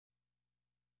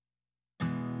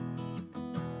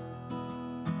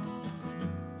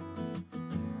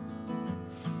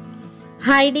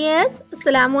Hi dears,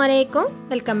 അസ്സലാമു അലൈക്കും.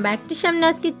 Welcome back to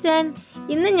Shamnas kitchen.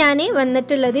 ഇന്ന് ഞാൻ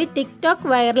വന്നിട്ടുള്ളത് ടിക്ടോക്ക്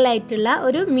വൈറലായിട്ടുള്ള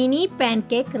ഒരു മിനി പാൻ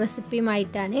കേക്ക്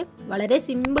റെസിപ്പിയുമായിട്ടാണ്. വളരെ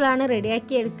സിമ്പിളാണ്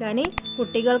റെഡിയാക്കി എടുക്കാൻ.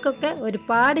 കുട്ടികൾക്കൊക്കെ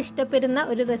ഒരുപാട് ഇഷ്ടപ്പെടുന്ന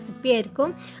ഒരു റെസിപ്പി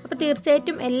ആയിരിക്കും. അപ്പോൾ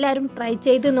തീർച്ചയായിട്ടും എല്ലാവരും ട്രൈ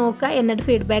ചെയ്ത് നോക്കുക, എന്നിട്ട്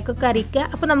ഫീഡ്ബാക്കൊക്കെ അറിയിക്കുക.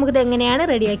 അപ്പോൾ നമുക്കിത് എങ്ങനെയാണ്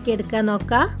റെഡിയാക്കി എടുക്കാൻ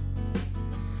നോക്കാം.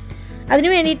 അതിന്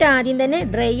വേണ്ടിയിട്ട് ആദ്യം തന്നെ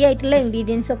ഡ്രൈ ആയിട്ടുള്ള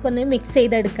ഇൻഗ്രീഡിയൻസ് ഒക്കെ ഒന്ന് മിക്സ്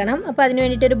ചെയ്തെടുക്കണം. അപ്പോൾ അതിന്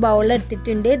വേണ്ടിയിട്ട് ഒരു ബൗൾ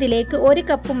എടുത്തിട്ടുണ്ട്. ഇതിലേക്ക് 1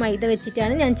 കപ്പ് മൈദ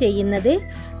വെച്ചിട്ടാണ് ഞാൻ ചെയ്യുന്നത്.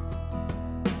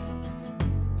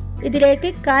 ഇതിലേക്ക്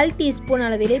 1/4 ടീസ്പൂൺ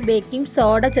അളവിൽ ബേക്കിംഗ്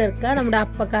സോഡ ചേർക്കുക, നമ്മുടെ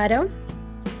അപ്പക്കാരം.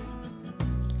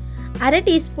 1/2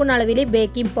 ടീസ്പൂൺ അളവിൽ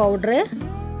ബേക്കിംഗ് പൗഡർ.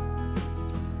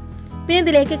 പിന്നെ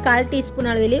ഇതിലേക്ക് 1/4 ടീസ്പൂൺ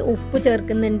അളവിൽ ഉപ്പ്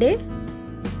ചേർക്കുന്നുണ്ട്.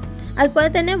 അതുപോലെ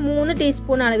തന്നെ 3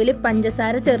 ടീസ്പൂൺ അളവിൽ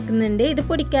പഞ്ചസാര ചേർക്കുന്നുണ്ട്. ഇത്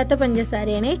പൊടിക്കാത്ത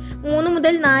പഞ്ചസാരയാണ്. 3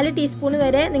 മുതൽ 4 ടീസ്പൂൺ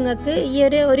വരെ നിങ്ങൾക്ക് ഈ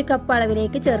ഒരു കപ്പ്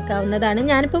അളവിലേക്ക് ചേർക്കാവുന്നതാണ്.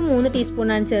 ഞാനിപ്പോൾ 3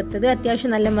 ടീസ്പൂണാണ് ചേർത്തത്.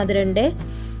 അത്യാവശ്യം നല്ല മധുരമുണ്ട്.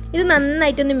 ഇത്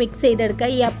നന്നായിട്ടൊന്ന് മിക്സ്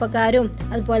ചെയ്തെടുക്കുക. ഈ അപ്പക്കാരും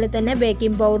അതുപോലെ തന്നെ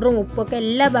ബേക്കിംഗ് പൗഡറും ഉപ്പൊക്കെ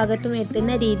എല്ലാ ഭാഗത്തും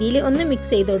എത്തുന്ന രീതിയിൽ ഒന്ന്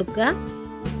മിക്സ് ചെയ്ത് കൊടുക്കുക.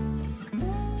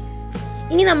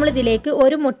 ഇനി നമ്മളിതിലേക്ക്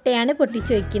 1 മുട്ടയാണ്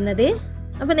പൊട്ടിച്ച് വയ്ക്കുന്നത്.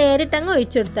 അപ്പോൾ നേരിട്ടങ്ങ്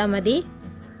ഒഴിച്ചെടുത്താൽ മതി.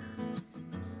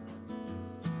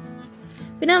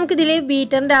 പിന്നെ നമുക്കിതിൽ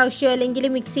ബീറ്ററിൻ്റെ ആവശ്യമോ അല്ലെങ്കിൽ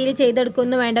മിക്സിയിൽ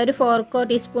ചെയ്തെടുക്കൊന്നും വേണ്ട. ഒരു ഫോർക്കോ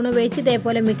ടീസ്പൂൺ ഉപയോഗിച്ച്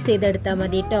ഇതേപോലെ മിക്സ് ചെയ്തെടുത്താൽ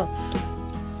മതി കേട്ടോ.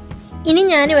 ഇനി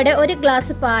ഞാനിവിടെ 1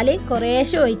 ഗ്ലാസ് പാല്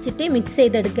കുറേശ്ശെ ഒഴിച്ചിട്ട് മിക്സ്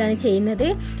ചെയ്തെടുക്കുകയാണ് ചെയ്യുന്നത്.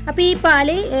 അപ്പോൾ ഈ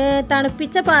പാല്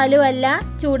തണുപ്പിച്ച പാലും അല്ല,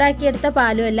 ചൂടാക്കിയെടുത്ത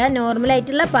പാലും അല്ല,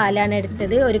 നോർമലായിട്ടുള്ള പാലാണ്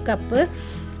എടുത്തത് 1 കപ്പ്.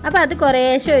 അപ്പോൾ അത്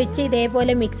കുറേശ്ശെ ഒഴിച്ച്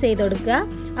ഇതേപോലെ മിക്സ് ചെയ്ത് കൊടുക്കുക.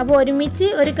 അപ്പോൾ ഒരുമിച്ച്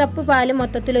 1 കപ്പ് പാല്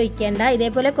മൊത്തത്തിൽ ഒഴിക്കേണ്ട,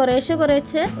 ഇതേപോലെ കുറേശ്ശെ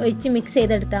ഒഴിച്ച് മിക്സ്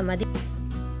ചെയ്തെടുത്താൽ മതി.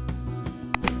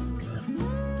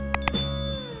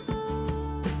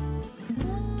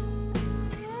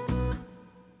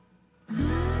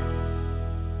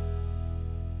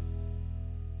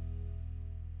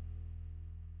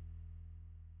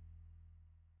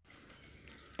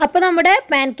 അപ്പോൾ നമ്മുടെ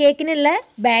പാൻ കേക്കിനുള്ള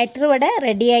ബാറ്റർ ഇവിടെ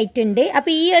റെഡി ആയിട്ടുണ്ട്.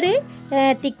 അപ്പോൾ ഈ ഒരു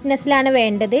തിക്നെസ്സിലാണ്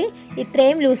വേണ്ടത്,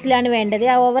 ഇത്രയും ലൂസിലാണ് വേണ്ടത്.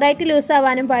 ഓവറായിട്ട് ലൂസ്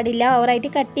ആവാനും പാടില്ല,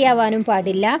 ഓവറായിട്ട് കട്ടിയാവാനും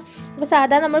പാടില്ല. അപ്പോൾ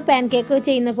സാധാരണ നമ്മൾ പാൻ കേക്ക്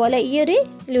ചെയ്യുന്ന പോലെ ഈ ഒരു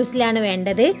ലൂസിലാണ്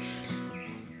വേണ്ടത്.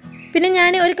 പിന്നെ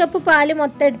ഞാൻ 1 കപ്പ് പാല്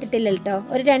മൊത്തം എടുത്തിട്ടില്ല കേട്ടോ,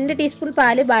 ഒരു 2 ടീസ്പൂൺ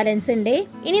പാല് ബാലൻസ് ഉണ്ട്.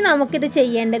 ഇനി നമുക്കിത്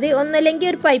ചെയ്യേണ്ടത് ഒന്നല്ലെങ്കിൽ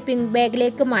ഒരു പൈപ്പിംഗ്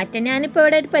ബാഗിലേക്ക് മാറ്റാം. ഞാനിപ്പോൾ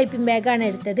ഇവിടെ ഒരു പൈപ്പിംഗ് ബാഗാണ്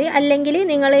എടുത്തത്. അല്ലെങ്കിൽ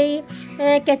നിങ്ങൾ ഈ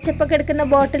കെച്ചപ്പൊക്കെ എടുക്കുന്ന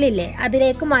ബോട്ടിലില്ലേ,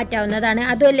 അതിലേക്ക് മാറ്റാവുന്നതാണ്.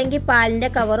 അതും അല്ലെങ്കിൽ പാലിൻ്റെ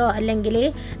കവറോ അല്ലെങ്കിൽ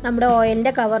നമ്മുടെ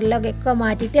ഓയിലിൻ്റെ കവറിലൊക്കെ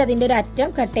മാറ്റിയിട്ട് അതിൻ്റെ ഒരു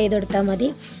അറ്റം കട്ട് ചെയ്തെടുത്താൽ മതി.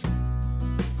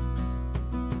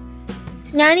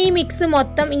 ഞാൻ ഈ മിക്സ്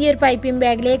മൊത്തം ഈ ഒരു പൈപ്പിംഗ്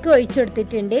ബാഗിലേക്ക്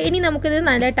ഒഴിച്ചെടുത്തിട്ടുണ്ട്. ഇനി നമുക്കിത്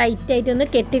നല്ല ടൈറ്റായിട്ടൊന്ന്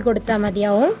കെട്ടി കൊടുത്താൽ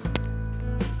മതിയാവും.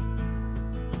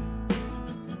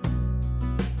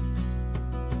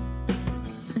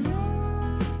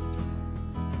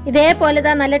 ഇതേപോലെ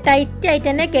നല്ല ടൈറ്റായിട്ട്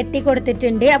തന്നെ കെട്ടി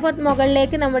കൊടുത്തിട്ടുണ്ട്. അപ്പോൾ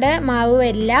മുകളിലേക്ക് നമ്മുടെ മാവ്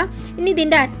വരില്ല. ഇനി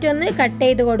ഇതിൻ്റെ അറ്റൊന്ന് കട്ട്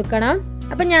ചെയ്ത് കൊടുക്കണം.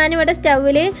 അപ്പോൾ ഞാനിവിടെ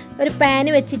സ്റ്റൗവിൽ ഒരു പാന്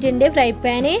വെച്ചിട്ടുണ്ട്, ഫ്രൈ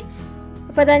പാന്.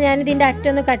 അപ്പോൾ ഞാനിതിൻ്റെ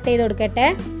അറ്റൊന്ന് കട്ട് ചെയ്ത് കൊടുക്കട്ടെ.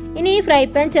 ഇനി ഈ ഫ്രൈ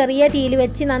പാൻ ചെറിയ തീയിൽ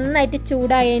വെച്ച് നന്നായിട്ട്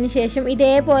ചൂടായതിന് ശേഷം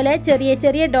ഇതേപോലെ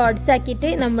ചെറിയ ഡോട്ട്സ് ആക്കിയിട്ട്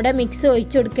നമ്മുടെ മിക്സ്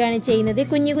ഒഴിച്ചു കൊടുക്കുകയാണ് ചെയ്യുന്നത്.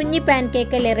 കുഞ്ഞു പാൻ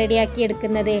കേക്കല്ലേ റെഡിയാക്കി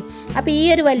എടുക്കുന്നത്. അപ്പോൾ ഈ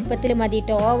ഒരു വലുപ്പത്തിൽ മതി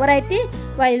കേട്ടോ, ഓവറായിട്ട്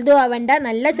വലുതും ആവണ്ട,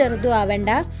 നല്ല ചെറുതും ആവണ്ട.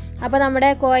 അപ്പോൾ നമ്മുടെ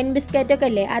കോയിൻ ബിസ്ക്കറ്റൊക്കെ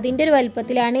അല്ലേ, അതിൻ്റെ ഒരു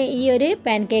വലുപ്പത്തിലാണ് ഈ ഒരു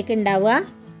പാൻ കേക്ക് ഉണ്ടാവുക.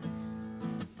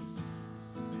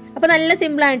 അപ്പോൾ നല്ല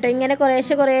സിമ്പിളാണ് കേട്ടോ, ഇങ്ങനെ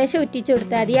കുറേശ്ശെ ഉറ്റിച്ച്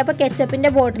കൊടുത്താൽ മതി. അപ്പോൾ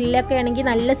കെച്ചപ്പിൻ്റെ ബോട്ടിലൊക്കെ ആണെങ്കിൽ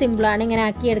നല്ല സിമ്പിളാണ് ഇങ്ങനെ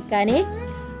ആക്കിയെടുക്കാൻ.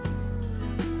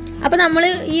 അപ്പോൾ നമ്മൾ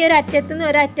ഈ ഒരു അറ്റത്ത് നിന്ന്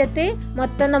ഒരറ്റത്ത്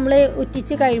മൊത്തം നമ്മൾ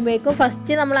ഉറ്റിച്ച് കഴിയുമ്പോഴേക്കും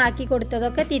ഫസ്റ്റ് നമ്മൾ ആക്കി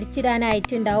കൊടുത്തതൊക്കെ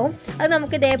തിരിച്ചിടാനായിട്ടുണ്ടാവും. അത്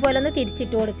നമുക്ക് ഇതേപോലെ ഒന്ന്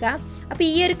തിരിച്ചിട്ട് കൊടുക്കാം. അപ്പോൾ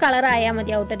ഈ ഒരു കളറായാൽ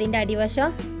മതിയാവും കേട്ടോ ഇതിൻ്റെ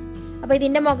അടിവശം. അപ്പോൾ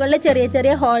ഇതിൻ്റെ മുകളിൽ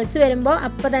ചെറിയ ഹോൾസ് വരുമ്പോൾ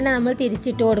അപ്പോൾ തന്നെ നമ്മൾ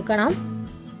തിരിച്ചിട്ട് കൊടുക്കണം.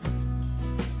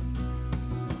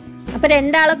 അപ്പോൾ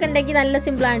 2 ആളൊക്കെ ഉണ്ടെങ്കിൽ നല്ല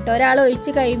സിമ്പിളാണ് കേട്ടോ. ഒരാൾ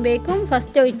ഒഴിച്ച് കഴിയുമ്പോഴേക്കും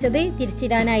ഫസ്റ്റ് ഒഴിച്ചത്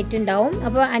തിരിച്ചിടാനായിട്ടുണ്ടാവും.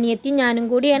 അപ്പോൾ അനിയത്തിയും ഞാനും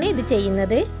കൂടിയാണ് ഇത്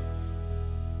ചെയ്യുന്നത്.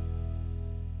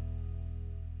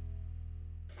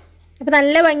 അപ്പോൾ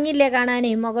നല്ല ഭംഗിയില്ലേ കാണാനേ,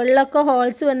 മുകളിലൊക്കെ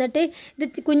ഹോൾസ് വന്നിട്ട്.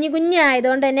 ഇത് കുഞ്ഞു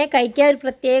ആയതുകൊണ്ട് തന്നെ കഴിക്കാൻ ഒരു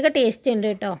പ്രത്യേക ടേസ്റ്റ് ഉണ്ട്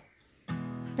കേട്ടോ.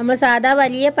 നമ്മൾ സാധാ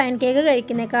വലിയ പാൻ കേക്ക്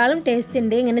കഴിക്കുന്നേക്കാളും ടേസ്റ്റ്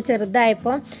ഉണ്ട് ഇങ്ങനെ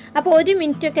ചെറുതായപ്പോൾ. അപ്പോൾ 1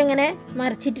 മിനിറ്റൊക്കെ ഇങ്ങനെ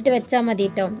മറിച്ചിട്ടിട്ട് വെച്ചാൽ മതി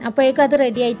കേട്ടോ. അപ്പോഴേക്കും അത്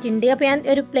റെഡി ആയിട്ടുണ്ട്. അപ്പോൾ ഞാൻ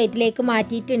ഒരു പ്ലേറ്റിലേക്ക്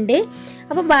മാറ്റിയിട്ടുണ്ട്.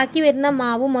 അപ്പോൾ ബാക്കി വരുന്ന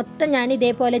മാവ് മൊത്തം ഞാൻ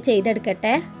ഇതേപോലെ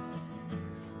ചെയ്തെടുക്കട്ടെ.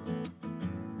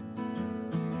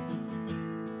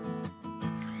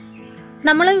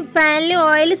 നമ്മൾ പാനിൽ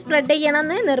ഓയിൽ സ്പ്രെഡ്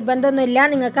ചെയ്യണമെന്ന് നിർബന്ധമൊന്നുമില്ല.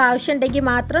 നിങ്ങൾക്ക് ആവശ്യമുണ്ടെങ്കിൽ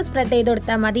മാത്രം സ്പ്രെഡ് ചെയ്ത്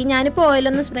കൊടുത്താൽ മതി. ഞാനിപ്പോൾ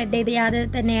ഓയിലൊന്നും സ്പ്രെഡ് ചെയ്യാതെ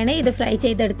തന്നെയാണ് ഇത് ഫ്രൈ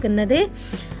ചെയ്തെടുക്കുന്നത്.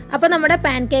 അപ്പോൾ നമ്മുടെ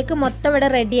പാൻ കേക്ക് മൊത്തം ഇവിടെ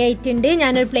റെഡി ആയിട്ടുണ്ട്.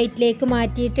 ഞാനൊരു പ്ലേറ്റിലേക്ക്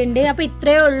മാറ്റിയിട്ടുണ്ട്. അപ്പോൾ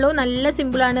ഇത്രയേ ഉള്ളൂ, നല്ല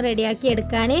സിമ്പിളാണ് റെഡിയാക്കി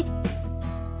എടുക്കാൻ.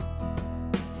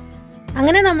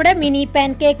 അങ്ങനെ നമ്മുടെ മിനി പാൻ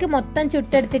കേക്ക് മൊത്തം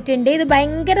ചുട്ടെടുത്തിട്ടുണ്ട്. ഇത്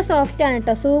ഭയങ്കര സോഫ്റ്റ് ആണ്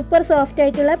കേട്ടോ, സൂപ്പർ സോഫ്റ്റ്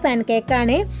ആയിട്ടുള്ള പാൻ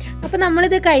കേക്കാണ്. അപ്പോൾ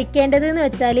നമ്മളിത് കഴിക്കേണ്ടത് എന്ന്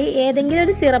വെച്ചാൽ ഏതെങ്കിലും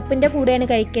ഒരു സിറപ്പിൻ്റെ കൂടെയാണ്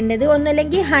കഴിക്കേണ്ടത്.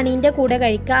 ഒന്നല്ലെങ്കിൽ ഹണീൻ്റെ കൂടെ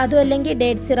കഴിക്കുക, അതും അല്ലെങ്കിൽ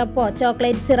ഡേറ്റ് സിറപ്പോ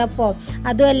ചോക്ലേറ്റ് സിറപ്പോ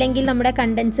അതും അല്ലെങ്കിൽ നമ്മുടെ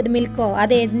കണ്ടൻസ്ഡ് മിൽക്കോ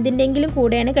അത് എന്തിൻ്റെങ്കിലും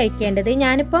കൂടെയാണ് കഴിക്കേണ്ടത്.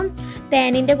 ഞാനിപ്പം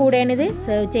തേനിൻ്റെ കൂടെയാണ് ഇത്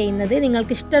സെർവ് ചെയ്യുന്നത്.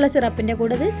 നിങ്ങൾക്ക് ഇഷ്ടമുള്ള സിറപ്പിൻ്റെ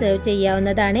കൂടെ ഇത് സെർവ്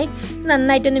ചെയ്യാവുന്നതാണ്.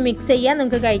 നന്നായിട്ടൊന്ന് മിക്സ് ചെയ്യാൻ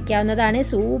നിങ്ങൾക്ക് കഴിക്കാവുന്നതാണ്.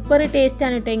 സൂപ്പർ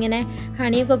ടേസ്റ്റാണ് കേട്ടോ ഇങ്ങനെ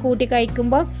ഹണിയൊക്കെ കൂട്ടി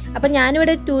കഴിക്കുമ്പോൾ. അപ്പോൾ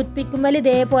ഞാനിവിടെ ടൂത്ത് പിക്കുമ്പോൾ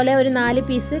ഇതേപോലെ ഒരു 4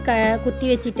 പീസ് കുത്തി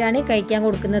വെച്ചിട്ടാണ് കഴിക്കാൻ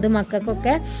കൊടുക്കുന്നത്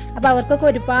മക്കൾക്കൊക്കെ. അപ്പോൾ അവർക്കൊക്കെ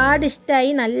ഒരുപാട് ഇഷ്ടമായി,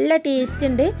 നല്ല ടേസ്റ്റ്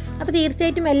ഉണ്ട്. അപ്പോൾ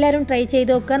തീർച്ചയായിട്ടും എല്ലാവരും ട്രൈ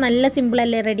ചെയ്ത് നോക്കുക. നല്ല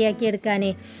സിമ്പിളല്ലേ റെഡിയാക്കി എടുക്കാൻ.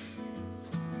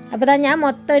 അപ്പോൾ അതാ ഞാൻ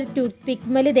മൊത്തം ഒരു ടൂത്ത്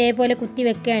പിക്കുമ്പോൾ ഇതേപോലെ കുത്തി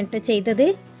വെക്കുകയാണ് കേട്ടോ ചെയ്തത്.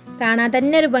 കാണാൻ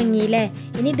തന്നെ ഒരു ഭംഗിയില്ലേ.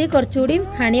 ഇനി ഇത് കുറച്ചുകൂടി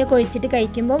ഹണിയൊക്കെ ഒഴിച്ചിട്ട്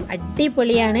കഴിക്കുമ്പോൾ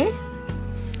അടിപൊളിയാണ്.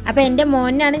 അപ്പോൾ എൻ്റെ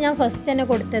മോനാണ് ഞാൻ ഫസ്റ്റ് തന്നെ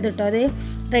കൊടുത്തത് കേട്ടോ അത്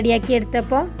റെഡിയാക്കി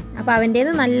എടുത്തപ്പോൾ. അപ്പോൾ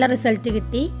അവൻ്റേത് നല്ല റിസൾട്ട്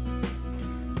കിട്ടി.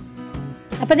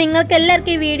 അപ്പോൾ നിങ്ങൾക്ക്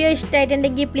എല്ലാവർക്കും ഈ വീഡിയോ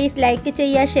ഇഷ്ടമായിട്ടുണ്ടെങ്കിൽ പ്ലീസ് ലൈക്ക്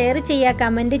ചെയ്യുക, ഷെയർ ചെയ്യുക,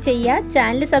 കമൻറ്റ് ചെയ്യുക.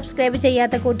 ചാനൽ സബ്സ്ക്രൈബ്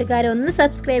ചെയ്യാത്ത കൂട്ടുകാർ ഒന്ന്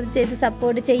സബ്സ്ക്രൈബ് ചെയ്ത്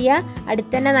സപ്പോർട്ട് ചെയ്യുക.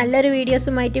 അടുത്ത് തന്നെ നല്ലൊരു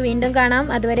വീഡിയോസുമായിട്ട് വീണ്ടും കാണാം.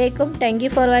 അതുവരേക്കും താങ്ക്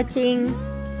യു ഫോർ വാച്ചിങ്.